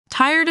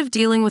Tired of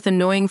dealing with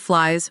annoying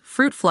flies,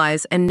 fruit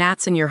flies, and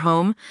gnats in your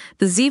home?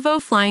 The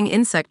Zevo Flying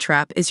Insect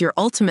Trap is your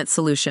ultimate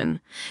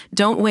solution.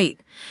 Don't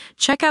wait.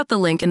 Check out the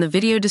link in the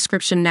video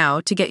description now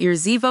to get your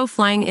Zevo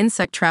Flying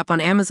Insect Trap on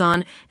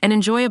Amazon and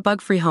enjoy a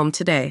bug-free home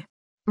today.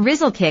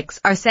 Rizzle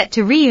are set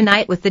to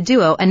reunite with the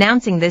duo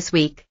announcing this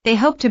week they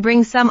hope to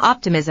bring some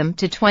optimism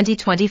to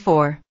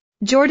 2024.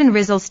 Jordan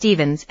Rizzle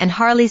Stevens and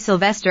Harley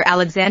Sylvester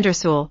Alexander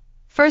Sewell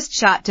first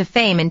shot to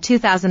fame in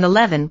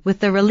 2011 with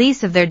the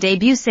release of their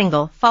debut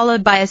single,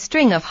 followed by a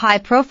string of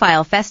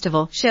high-profile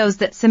festival shows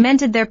that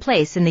cemented their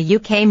place in the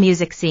UK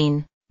music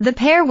scene. The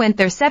pair went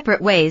their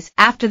separate ways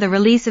after the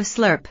release of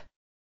Slurp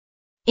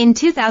in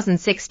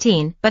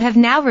 2016, but have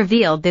now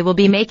revealed they will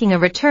be making a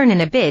return in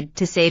a bid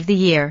to save the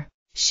year.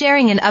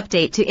 Sharing an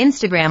update to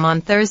Instagram on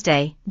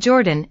Thursday,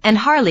 Jordan and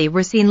Harley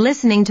were seen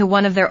listening to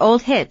one of their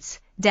old hits,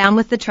 Down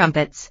with the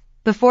Trumpets,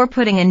 before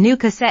putting a new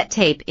cassette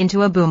tape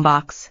into a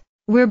boombox.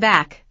 "We're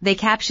back," they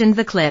captioned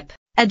the clip.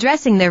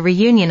 Addressing their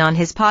reunion on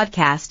his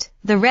podcast,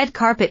 The Red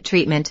Carpet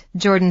Treatment,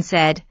 Jordan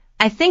said,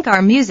 "I think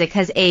our music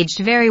has aged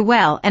very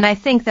well, and I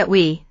think that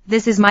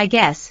this is my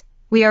guess,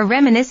 we are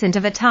reminiscent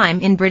of a time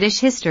in British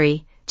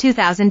history,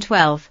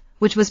 2012,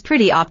 which was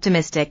pretty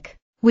optimistic.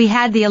 We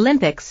had the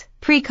Olympics,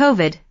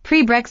 pre-COVID,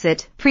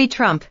 pre-Brexit,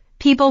 pre-Trump,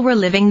 people were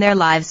living their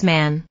lives,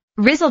 man."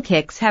 Rizzle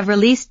have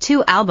released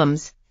 2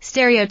 albums,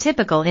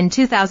 Stereotypical in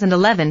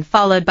 2011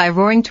 followed by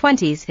Roaring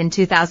Twenties in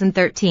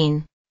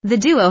 2013. The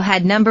duo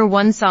had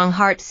 #1 song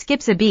Heart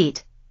Skips a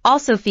Beat,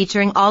 also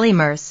featuring Ollie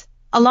Murs,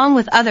 along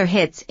with other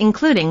hits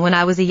including When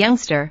I Was a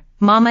Youngster,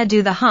 Mama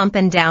Do the Hump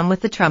and Down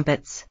with the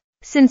Trumpets.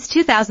 Since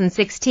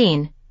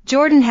 2016,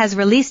 Jordan has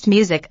released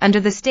music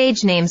under the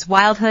stage names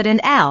Wildhood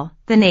and Al,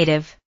 the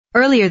Native.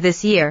 Earlier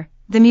this year,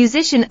 the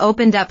musician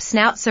opened up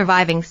Snout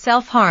surviving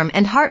self-harm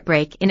and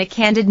heartbreak in a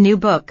candid new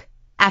book,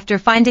 after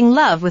finding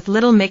love with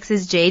Little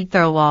Mix's Jade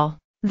Thirlwall.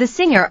 The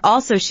singer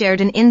also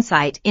shared an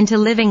insight into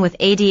living with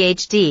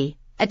ADHD,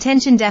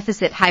 attention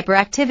deficit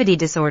hyperactivity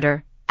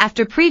disorder,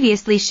 after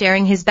previously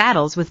sharing his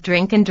battles with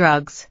drink and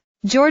drugs.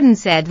 Jordan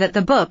said that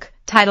the book,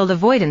 titled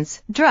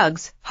Avoidance,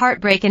 Drugs,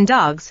 Heartbreak and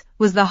Dogs,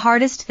 was the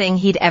hardest thing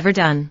he'd ever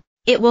done.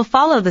 It will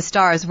follow the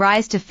star's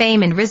rise to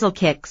fame in Rizzle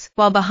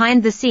while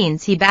behind the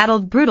scenes he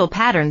battled brutal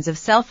patterns of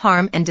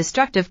self-harm and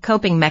destructive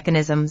coping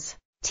mechanisms.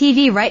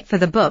 TV rights for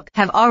the book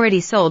have already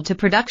sold to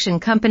production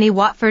company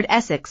Watford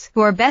Essex,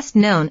 who are best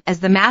known as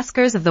the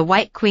maskers of The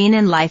White Queen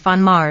and Life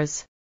on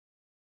Mars.